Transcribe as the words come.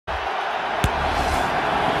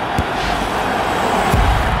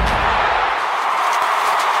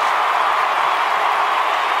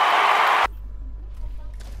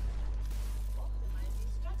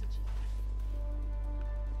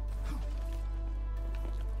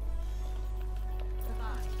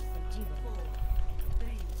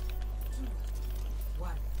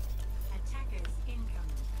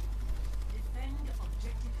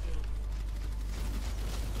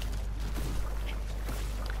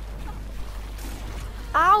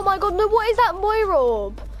Ow my god, no, what is that Moira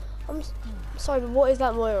orb? I'm sorry, but what is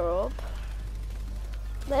that Moira orb?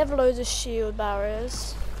 They have loads of shield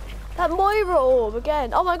barriers. That Moira orb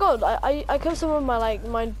again. Oh my god, I killed someone with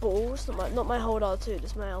my balls, not my hold R2,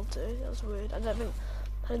 just my L2. That was weird. I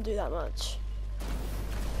didn't do that much.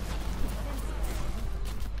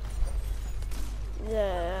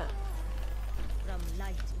 Yeah.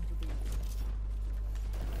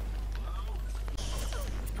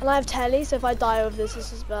 And I have telly, so if I die with this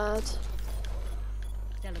is bad.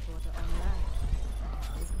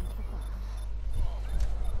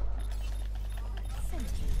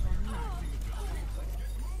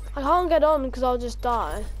 I can't get on because I'll just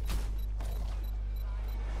die.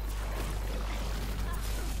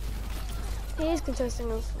 He is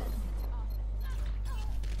contesting us.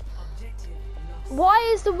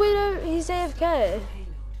 Why is the widow? He's AFK.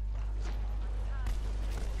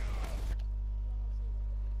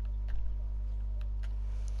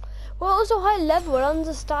 We're also high level. I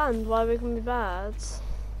understand why we can be bad.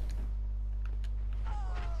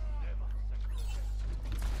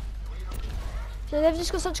 No, they've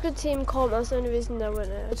just got such good team comp. That's the only reason they're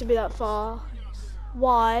winning. To be that far.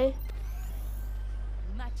 Why?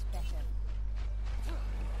 Much better.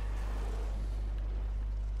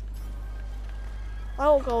 I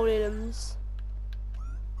want gold items.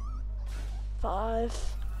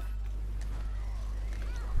 5.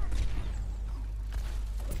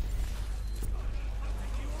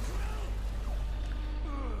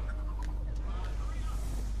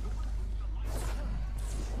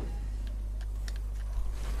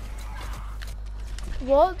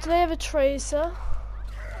 What? Do they have a tracer?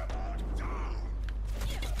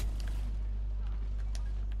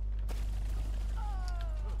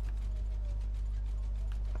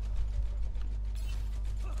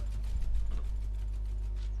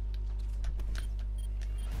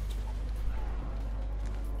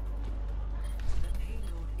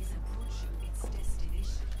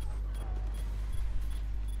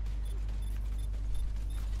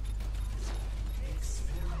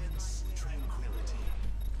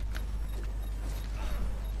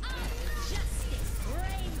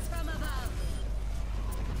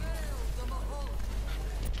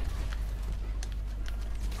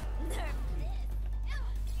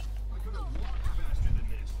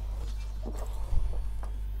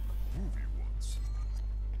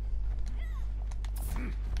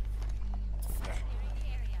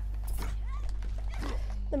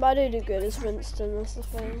 No, but I do good as Winston, that's the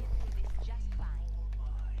thing.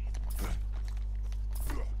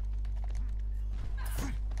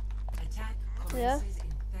 Yeah?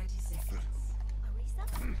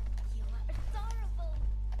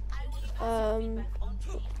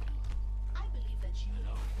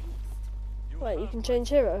 Wait, you can change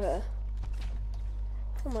hero here?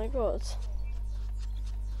 Oh my god.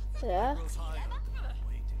 Yeah?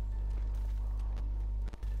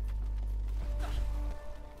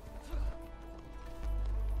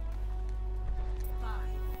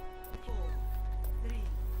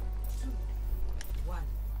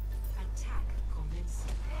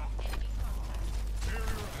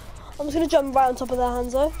 I'm just gonna jump right on top of their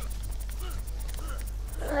Hanzo.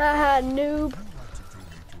 Ah, noob.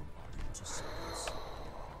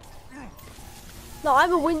 No,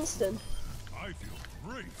 I'm a Winston. I feel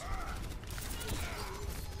great.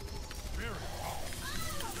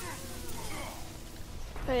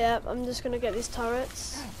 Oh yeah, I'm just gonna get these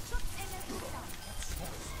turrets.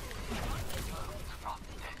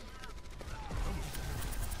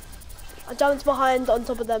 I jumped behind on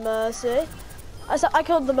top of their Mercy. I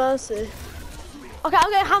killed the Mercy. Okay,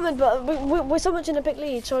 I'm getting hammered, but we're so much in a big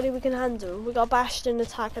lead. Surely we can handle. We got bashed in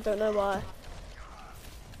attack. I don't know why.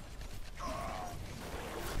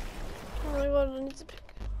 Oh my god, I need to pick.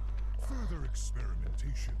 Further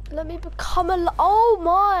experimentation. Let me become a. Oh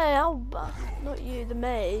my! Oh, not you, the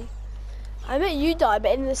Mei. I bet you die,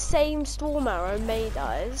 but in the same storm arrow, Mei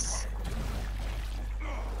dies.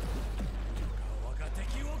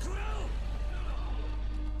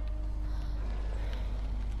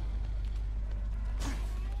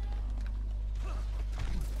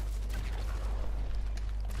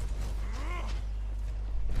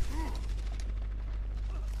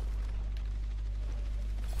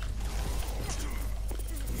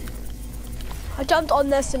 I jumped on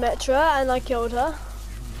their Symmetra and I killed her.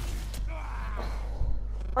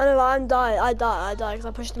 I know, I died because I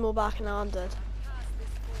pushed them all back and now I'm dead.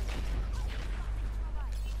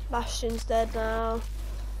 Bastion's dead now.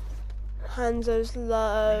 Hanzo's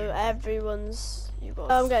low, everyone's... You got.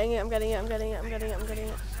 I'm getting it.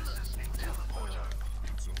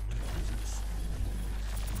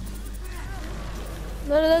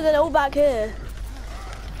 No, they're all back here.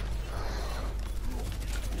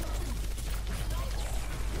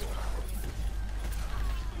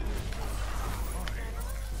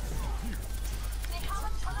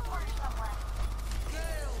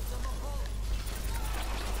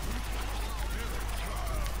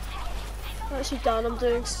 I'm actually done. I'm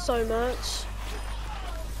doing so much.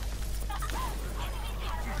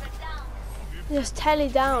 Just telly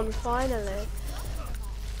down, finally.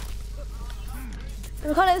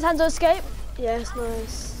 We can't let this Hanzo escape. Yes,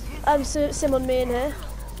 nice. Sim on me in here.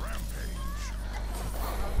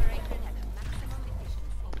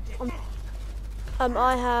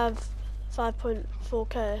 I have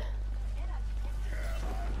 5.4k.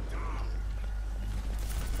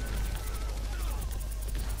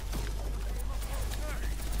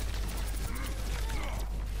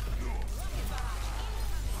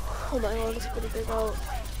 Oh my god, it's a pretty big ult.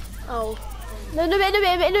 Oh. No,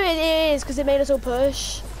 it is, because it made us all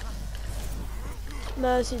push.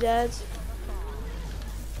 Mercy dead.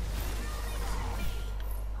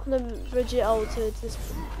 And then Bridget ulted this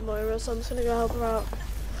Moira, so I'm just gonna go help her out.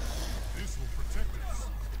 This will protect us.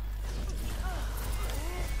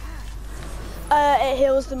 It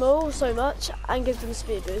heals them all so much and gives them a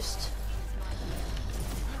speed boost.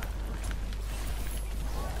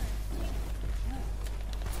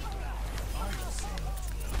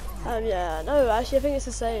 Yeah, no, actually I think it's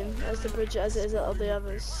the same as the Bridget as it is at all the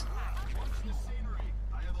others.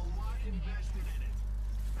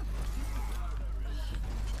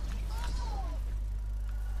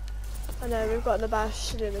 I know, we've got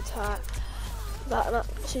Nabash doing an attack.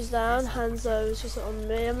 She's down, Hanzo's just on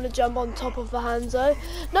me. I'm gonna jump on top of the Hanzo.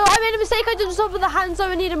 No, I made a mistake, I jumped on top of the Hanzo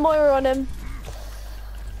and need a Moira on him.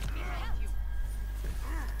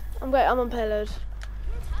 I'm on payload.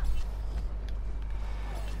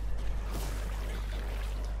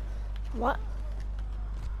 What?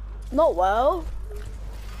 Not well.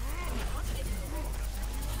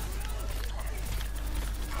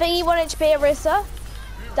 Thingy 1 HP Arissa.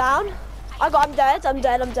 Down. I'm dead.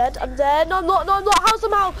 No, I'm not. How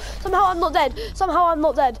somehow I'm not dead. Somehow I'm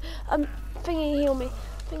not dead. Thingy heal me.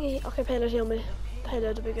 Okay, payload heal me.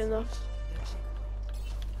 Payload will be good enough.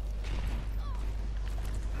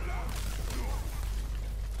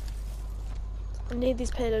 I need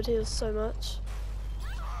these payload heals so much.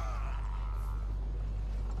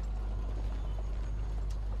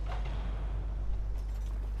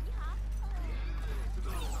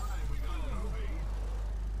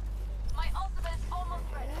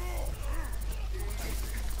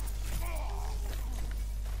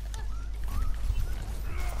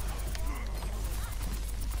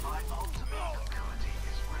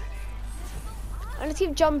 I just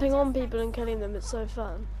keep jumping on people and killing them, it's so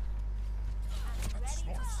fun.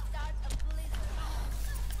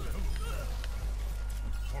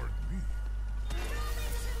 Pardon me.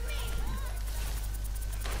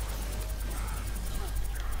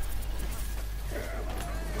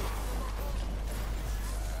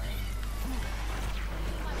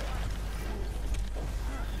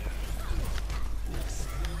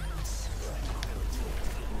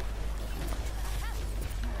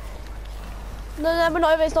 No, we're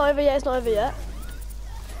not over, it's not over yet.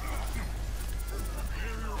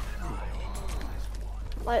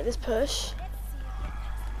 Like this push.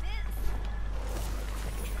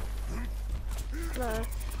 No.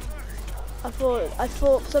 I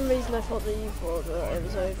thought, for some reason I thought that you thought that it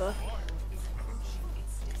was over.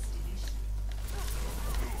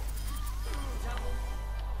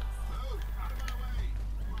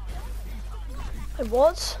 Hey,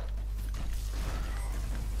 what?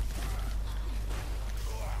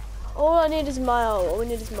 All I need is my ult. All we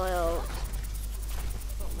need is my ult.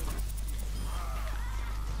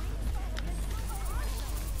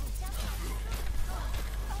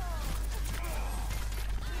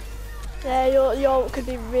 Yeah, your ult could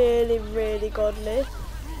be really, really godly.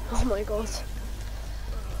 Oh my god.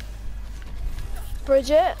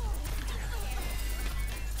 Bridget.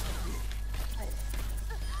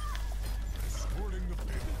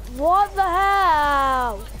 What the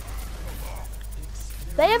hell?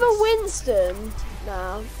 They have a Winston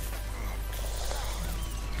now.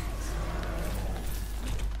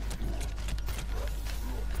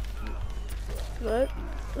 No.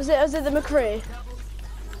 Was it the McCree?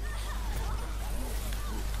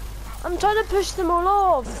 I'm trying to push them all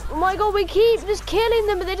off. Oh my god, we keep just killing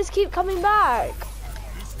them, but they just keep coming back.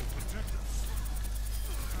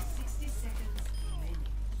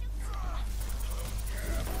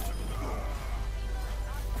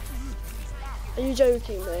 Are you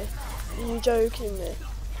joking me? Are you joking me?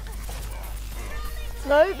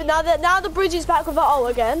 No, but now the bridge is back with the ult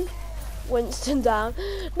again. Winston down.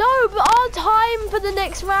 No, but our time for the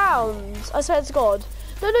next round. I swear to God.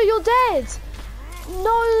 No, you're dead.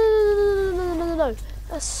 No.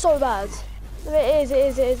 That's so bad. No, it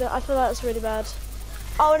is. I feel like that's really bad.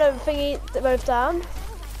 Oh no, thingy, they're both down.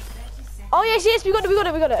 Oh yes, we got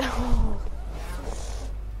it.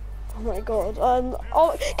 Oh my god.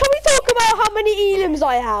 Oh, can we talk about how many elims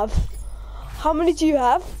I have? How many do you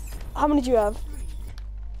have? How many do you have?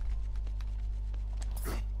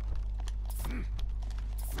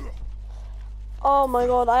 Oh my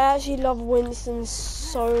god, I actually love Winston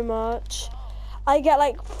so much. I get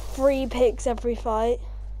like 3 picks every fight.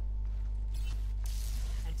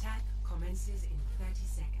 Attack commences in 30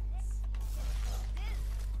 seconds.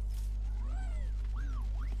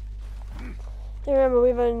 Remember,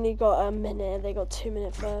 we've only got a minute, they got 2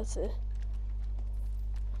 minutes 30.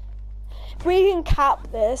 If we can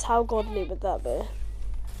cap this, how godly would that be?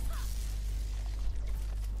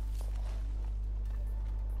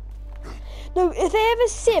 No, if they have a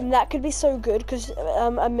sim, that could be so good, because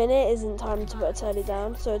a minute isn't time to put a turley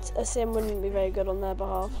down, so a sim wouldn't be very good on their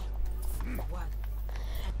behalf.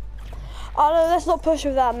 Oh no, let's not push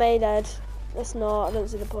with that May dead. Let's not, I don't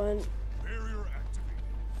see the point. Barrier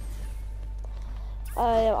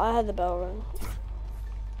activated. Yeah, I had the bell ring.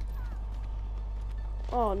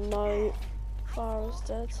 Oh no, Farah's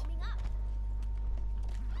dead.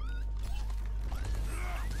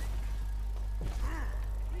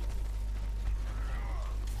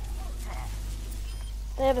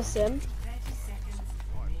 They have a sim. 30 seconds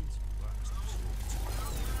remaining.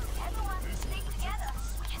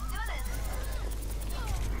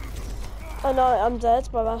 Oh no, I'm dead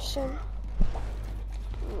by Bastion.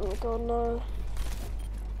 Oh god, no.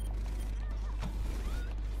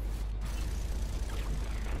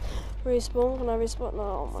 Respawn, can I respawn? No,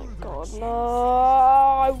 oh my god,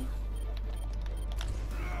 no!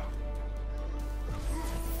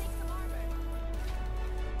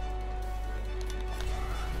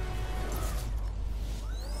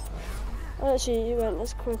 Actually, you went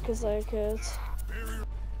as quick as I could.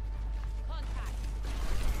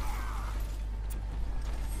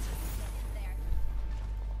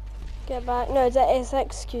 Get back. No, it's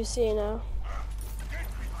XQC now.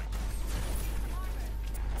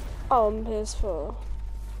 Oh, I'm PS4.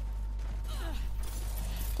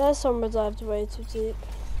 There's some dived way too deep.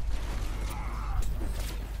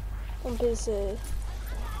 On PC.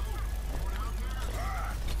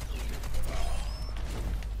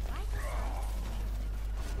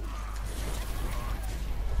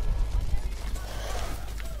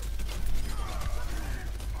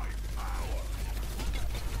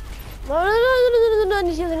 No, I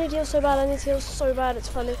need to heal so bad, I need to heal so bad, it's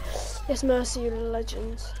funny. Yes, Mercy, you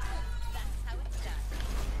legend.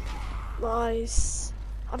 Nice.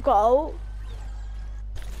 I've got ult.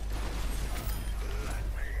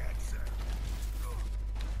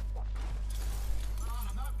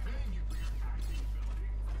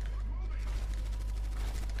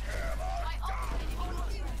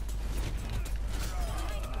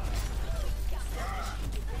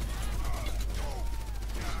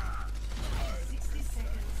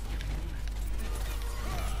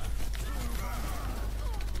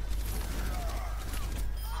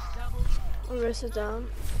 Marissa down.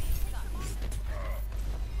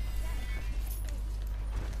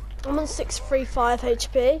 I'm on 635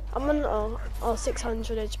 HP. I'm on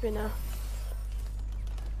 600 HP now.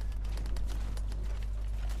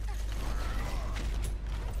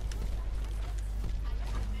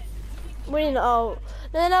 We need an ult.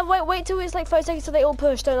 No, wait till it's like 5 seconds till they all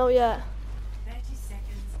push. Don't ult yet. 30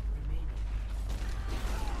 seconds remaining.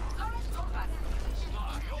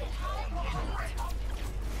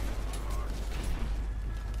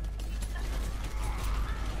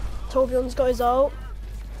 Torbjorn's got his ult.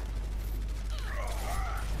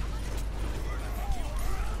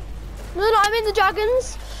 No, I'm in the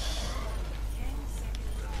dragons.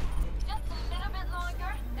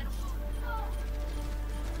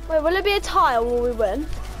 Wait, will it be a tie or will we win?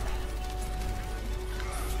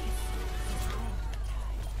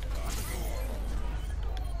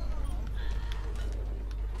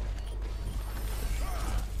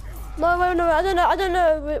 No, I don't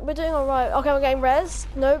know. We're doing all right. Okay, we're getting res.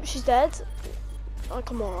 Nope, she's dead. Oh,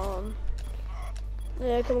 come on.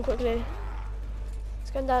 Yeah, come on quickly.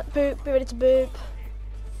 Let's go down. Boop. Be ready to boop.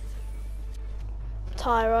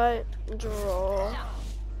 Tie, right? Draw.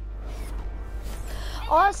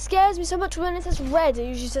 Oh, that scares me so much. When it says red, it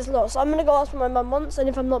usually says lost. I'm gonna go ask for my mum once, and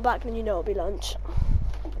if I'm not back, then you know it'll be lunch.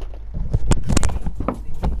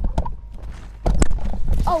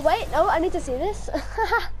 Oh wait, no, I need to see this.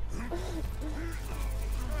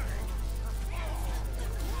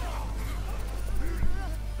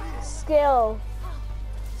 Skill.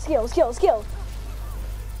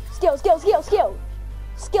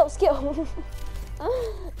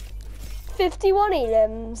 51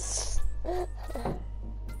 elims.